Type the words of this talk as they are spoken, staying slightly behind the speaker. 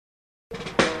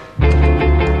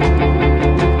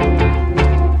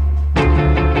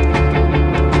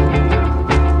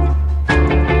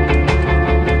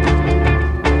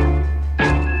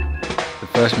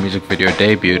first music video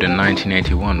debuted in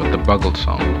 1981 with the Buggles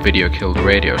song "Video Killed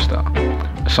Radio Star,"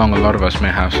 a song a lot of us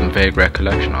may have some vague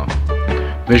recollection of.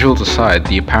 Visuals aside,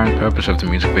 the apparent purpose of the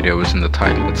music video was in the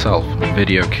title itself,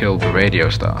 "Video Killed Radio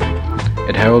Star."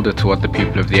 It heralded to what the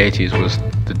people of the 80s was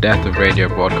the death of radio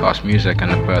broadcast music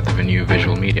and the birth of a new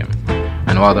visual medium.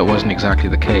 And while that wasn't exactly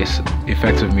the case, the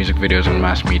effects of music videos on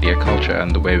mass media culture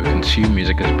and the way we consume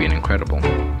music has been incredible.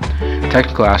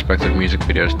 Technical aspects of music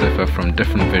videos differ from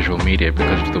different visual media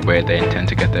because of the way they intend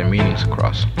to get their meanings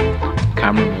across.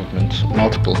 Camera movements,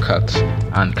 multiple cuts,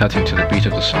 and cutting to the beat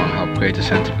of the song help create a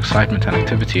sense of excitement and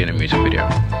activity in a music video.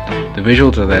 The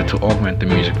visuals are there to augment the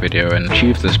music video and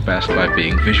achieve this best by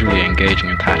being visually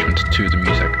engaging attachments to the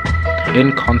music.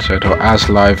 In concert or as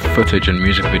live footage in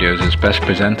music videos is best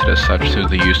presented as such through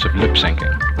the use of lip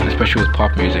syncing, especially with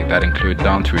pop music that include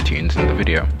dance routines in the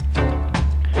video.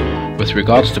 With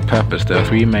regards to purpose, there are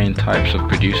three main types of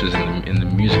producers in the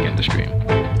music industry: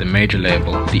 the major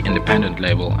label, the independent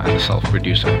label, and the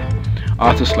self-producer.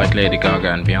 Artists like Lady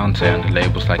Gaga and Beyonce and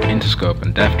labels like Interscope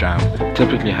and Def Jam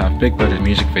typically have big-budget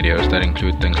music videos that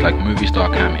include things like movie star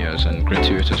cameos and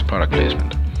gratuitous product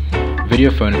placement.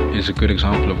 Videophone is a good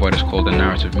example of what is called a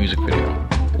narrative music video,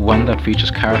 one that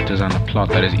features characters and a plot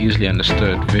that is easily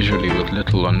understood visually with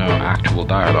little or no actual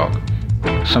dialogue,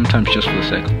 sometimes just for the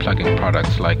sake of plugging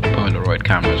products like Polaroid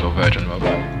cameras or Virgin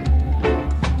Mobile.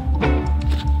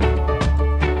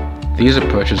 These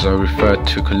approaches are referred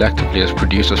to collectively as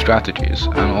producer strategies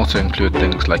and also include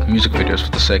things like music videos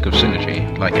for the sake of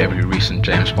synergy, like every recent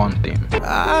James Bond theme.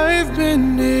 I've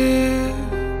been here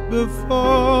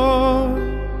before.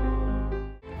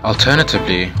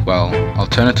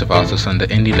 Alternative artists under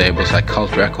indie labels like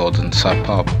Cult Records and Sub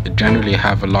Pop generally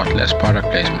have a lot less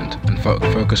product placement and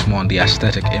focus more on the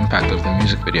aesthetic impact of the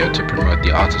music video to promote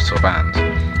the artists or bands.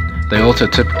 They also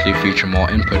typically feature more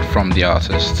input from the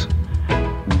artists,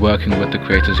 working with the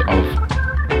creators of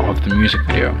the music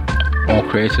video, or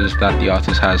creators that the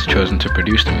artist has chosen to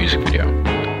produce the music video.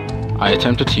 I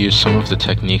attempted to use some of the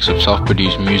techniques of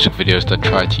self-produced music videos that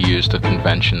try to use the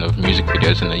convention of music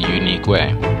videos in a unique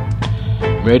way.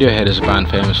 Radiohead is a band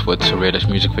famous for its surrealist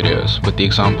music videos, with the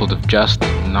examples of Just,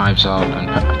 Knives Out, and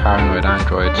Paranoid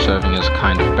Android serving as a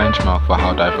kind of benchmark for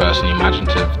how diverse and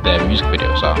imaginative their music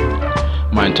videos are.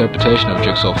 My interpretation of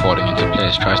Jigsaw Falling into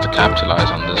Place tries to capitalize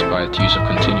on this by its use of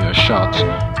continuous shots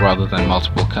rather than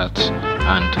multiple cuts,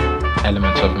 and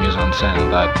elements of mise-en-scène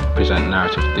that present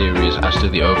narrative theories as to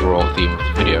the overall theme of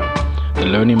the video. The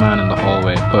lonely man in the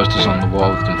hallway, posters on the wall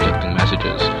with conflicting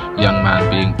messages, young man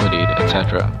being bullied,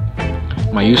 etc.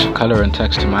 My use of color and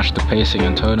text to match the pacing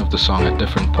and tone of the song at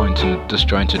different points in a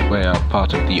disjointed way are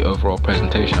part of the overall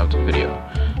presentation of the video,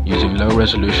 using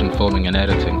low-resolution filming and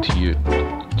editing to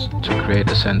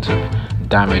create a sense of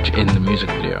damage in the music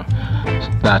video,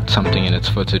 that something in its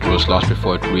footage was lost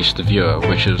before it reached the viewer,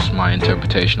 which is my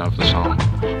interpretation of the song,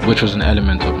 which was an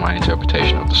element of my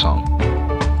interpretation of the song.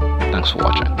 Thanks for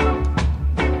watching.